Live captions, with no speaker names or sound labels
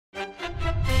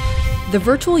The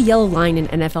virtual yellow line in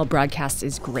NFL broadcasts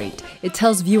is great. It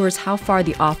tells viewers how far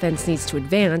the offense needs to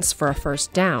advance for a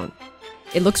first down.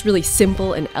 It looks really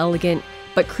simple and elegant,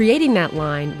 but creating that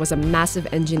line was a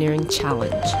massive engineering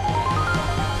challenge.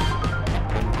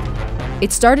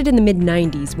 It started in the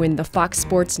mid-90s when the Fox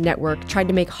Sports network tried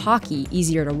to make hockey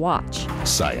easier to watch.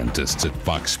 Scientists at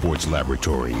Fox Sports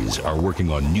Laboratories are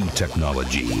working on new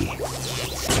technology.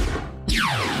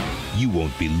 You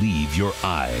won't believe your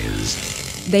eyes.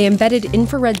 They embedded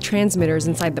infrared transmitters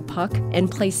inside the puck and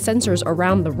placed sensors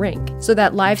around the rink so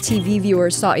that live TV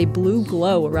viewers saw a blue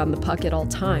glow around the puck at all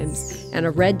times and a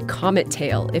red comet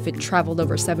tail if it traveled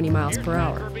over 70 miles per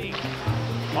hour.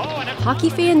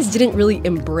 Hockey fans didn't really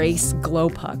embrace glow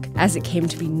puck as it came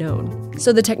to be known,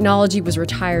 so the technology was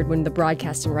retired when the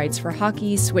broadcasting rights for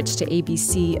hockey switched to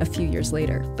ABC a few years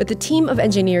later. But the team of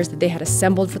engineers that they had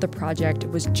assembled for the project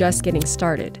was just getting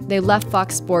started. They left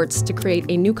Fox Sports to create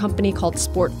a new company called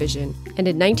Sportvision, and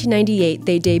in 1998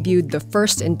 they debuted the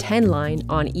 1st and 10 line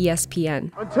on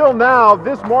ESPN. Until now,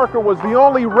 this marker was the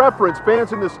only reference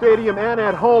fans in the stadium and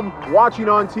at home watching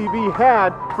on TV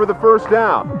had for the first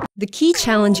down. The key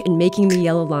challenge in making the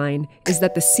yellow line is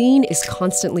that the scene is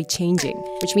constantly changing,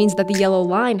 which means that the yellow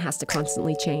line has to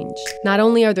constantly change. Not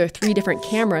only are there 3 different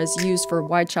cameras used for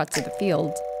wide shots of the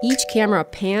field, each camera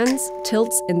pans,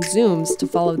 tilts, and zooms to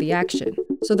follow the action.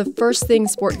 So the first thing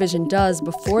Sportvision does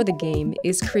before the game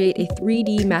is create a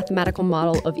 3D mathematical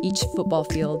model of each football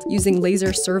field using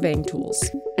laser surveying tools.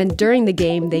 And during the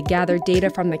game, they gather data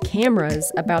from the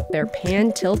cameras about their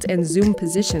pan, tilt, and zoom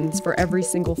positions for every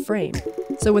single frame.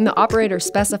 So when the operator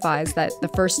specifies that the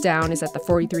first down is at the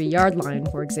 43-yard line,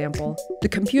 for example, the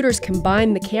computers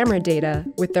combine the camera data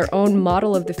with their own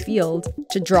model of the field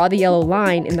to draw the yellow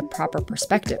line in the proper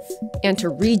perspective, and to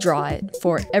redraw it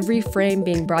for every frame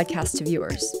being broadcast to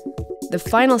viewers. The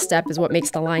final step is what makes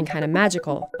the line kind of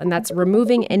magical, and that's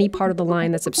removing any part of the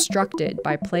line that's obstructed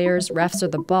by players, refs, or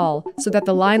the ball so that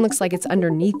the line looks like it's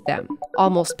underneath them,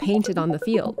 almost painted on the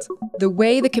field. The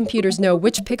way the computers know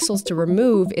which pixels to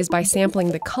remove is by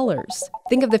sampling the colors.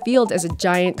 Think of the field as a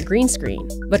giant green screen,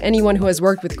 but anyone who has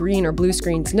worked with green or blue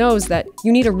screens knows that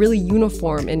you need a really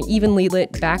uniform and evenly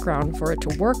lit background for it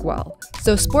to work well.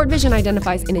 So Sportvision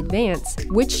identifies in advance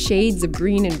which shades of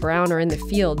green and brown are in the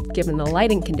field given the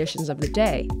lighting conditions of the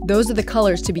day. Those are the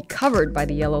colors to be covered by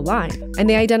the yellow line, and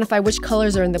they identify which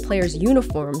colors are in the players'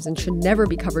 uniforms and should never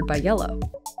be covered by yellow.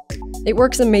 It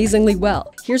works amazingly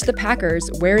well. Here's the Packers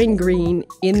wearing green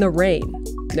in the rain.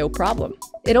 No problem.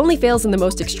 It only fails in the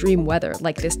most extreme weather,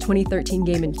 like this 2013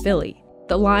 game in Philly.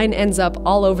 The line ends up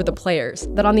all over the players,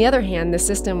 but on the other hand, the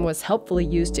system was helpfully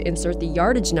used to insert the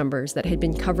yardage numbers that had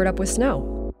been covered up with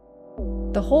snow.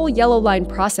 The whole yellow line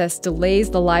process delays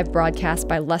the live broadcast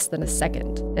by less than a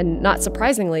second, and not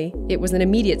surprisingly, it was an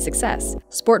immediate success.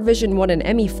 Sportvision won an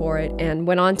Emmy for it and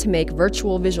went on to make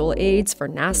virtual visual aids for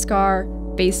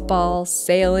NASCAR, baseball,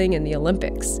 sailing, and the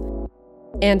Olympics.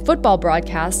 And football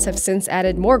broadcasts have since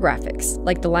added more graphics,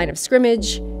 like the line of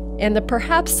scrimmage, and the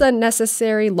perhaps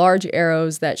unnecessary large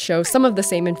arrows that show some of the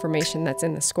same information that's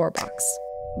in the scorebox.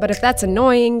 But if that's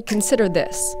annoying, consider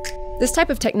this. This type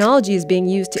of technology is being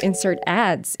used to insert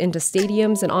ads into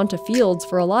stadiums and onto fields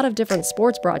for a lot of different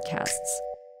sports broadcasts.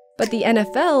 But the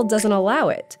NFL doesn't allow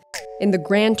it. In the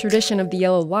grand tradition of the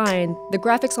yellow line, the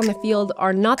graphics on the field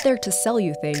are not there to sell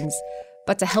you things,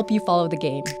 but to help you follow the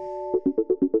game.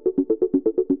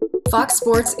 Fox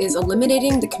Sports is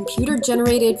eliminating the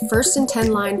computer-generated 1st and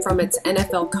 10 line from its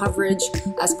NFL coverage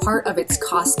as part of its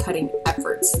cost-cutting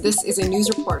efforts. This is a news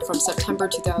report from September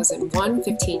 2001,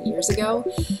 15 years ago.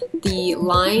 The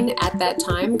line at that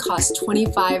time cost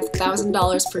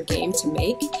 $25,000 per game to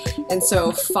make, and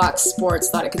so Fox Sports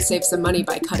thought it could save some money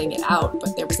by cutting it out,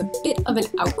 but there was a bit of an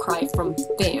outcry from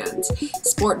fans.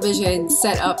 Sportvision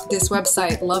set up this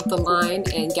website, Love the Line,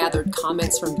 and gathered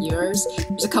comments from viewers.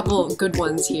 There's a couple of good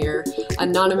ones here.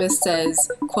 Anonymous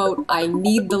says, quote, "I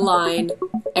need the line,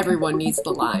 everyone needs the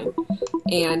line."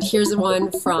 And here's one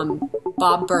from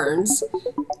Bob Burns.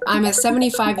 "I'm a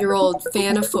 75-year-old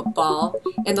fan of football,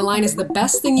 and the line is the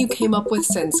best thing you came up with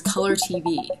since color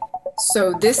TV."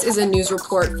 So this is a news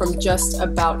report from just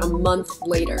about a month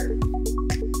later.